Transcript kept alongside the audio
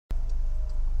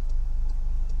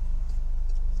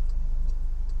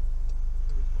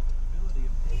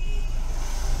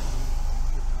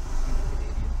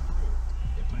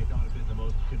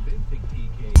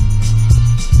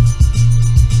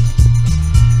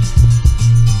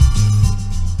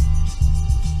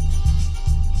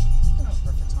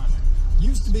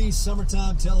day,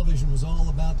 summertime television was all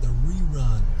about the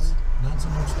reruns. Not so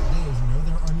much the days, you know,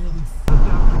 there are nearly... This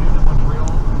afternoon in Montreal,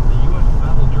 the U.S.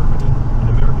 battled Germany, and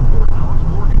American forward Alex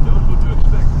Morgan knows what to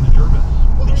expect from the Germans.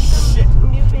 Holy shit!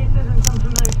 New faces and some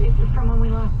familiar faces from when we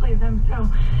last played them, so...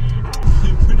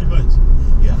 Pretty much.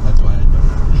 Yeah, that's why I know.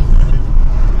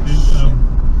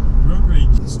 Road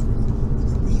rage. History with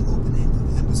the reopening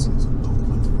of embassies in both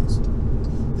countries.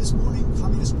 This morning,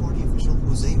 Communist Party official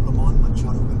Jose Ramon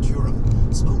Machado Ventura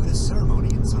spoke at a ceremony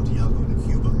in Santiago de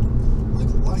Cuba.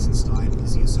 Michael Weisenstein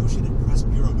is the Associated Press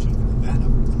Bureau Chief in Havana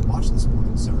and watched this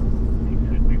morning's ceremony.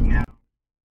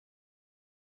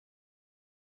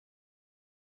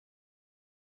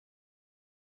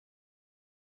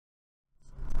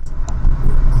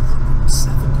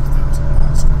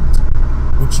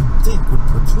 Which you'd think would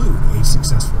preclude a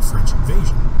successful French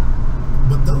invasion.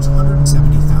 But those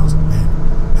 170,000 men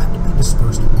had to be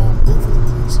dispersed all over the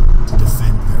place to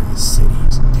defend various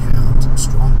cities, towns, and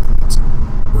strongpoints,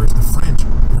 whereas the French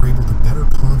were able to better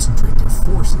concentrate their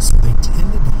forces, so they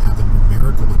tended to have a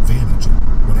numerical advantage in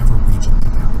whatever region they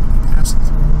happened to be passing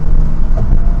through.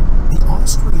 The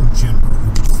Austrian general who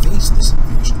would face this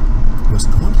invasion was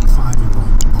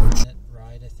 25-year-old Archie.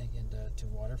 Ride, I think, to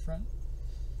Waterfront.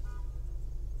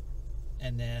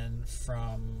 And then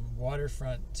from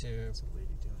Waterfront to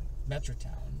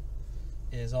Metrotown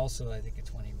is also, I think, a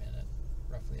 20-minute,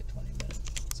 roughly a 20-minute,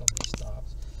 so many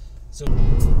stops. So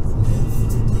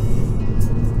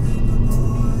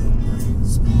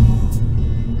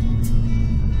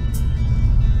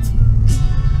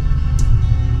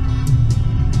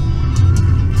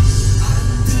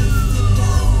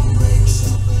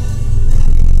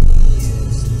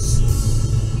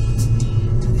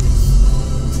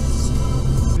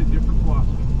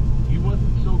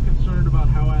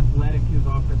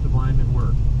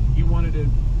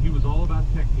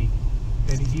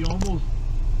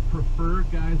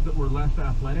guys that were less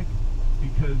athletic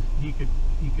because he could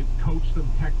coach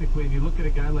them technically. And you look at a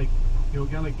guy like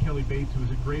Kelly Bates, who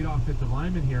was a great offensive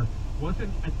lineman here,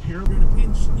 wasn't a terrible. In a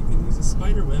pinch, you can use a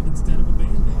spider web instead of a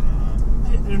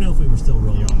band-aid. I don't know if we were still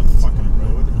rolling on the fucking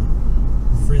road.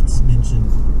 Fritz mentioned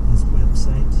his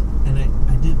website, and I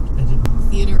did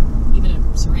theater, even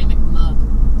a ceramic mug,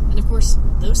 and of course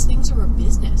those things are a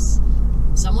business.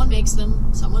 Someone makes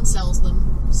them, someone sells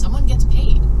them, someone gets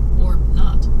paid, or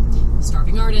not.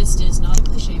 Starving artist is not a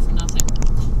cliche for nothing.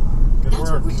 Good That's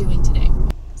work. What we're doing today.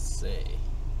 say,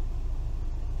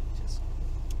 just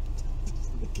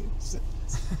making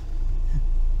sense.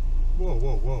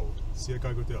 Whoa. See that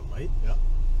guy go through that light? Yeah.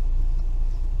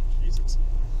 Jesus.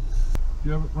 Do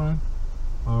you have it, Ryan?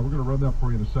 We're going to run that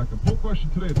for you in a second. Poll question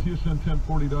today at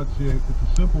tsn1040.ca.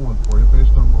 It's a simple one for you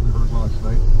based on what we heard last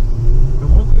night.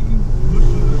 And we'll let you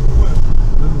listen to this clip,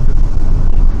 and then we'll get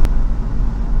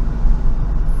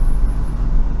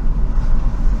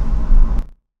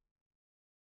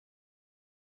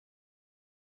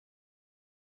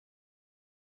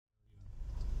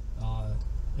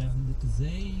and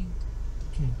they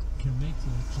can make the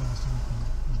class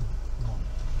wrong.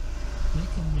 They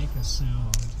can make a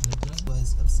sound that doesn't.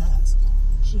 Was obsessed.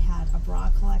 She had a bra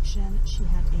collection. She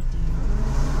had a deodorant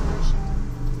collection.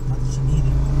 Not that she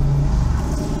needed.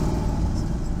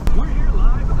 We're here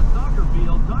live at the soccer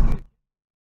field talking.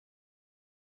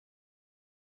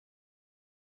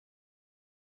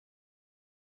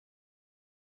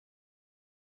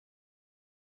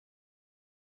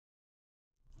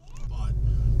 But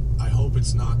I hope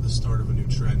it's not the start of a new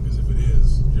trend, because if it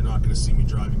is, you're not going to see me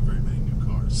driving very many new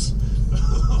cars.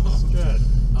 That's good.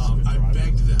 I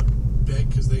begged them,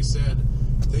 because they said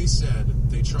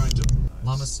they tried to.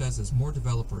 Llama says as more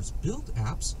developers build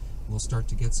apps, we'll start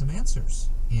to get some answers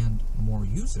and more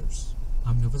users.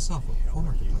 I'm Novosafo for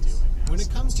Marketplace. When it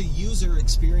comes to user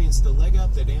experience, the leg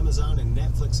up that Amazon and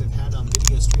Netflix have had on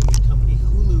video streaming company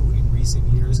Hulu in recent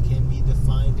years can be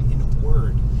defined in a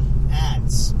word: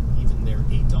 ads. Even their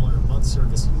 $8 a month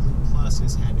service, Hulu Plus,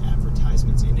 has had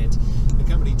advertisements in it. The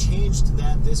company changed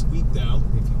that this week, though.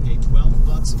 If you pay $12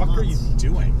 a month, are you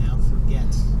doing? now forget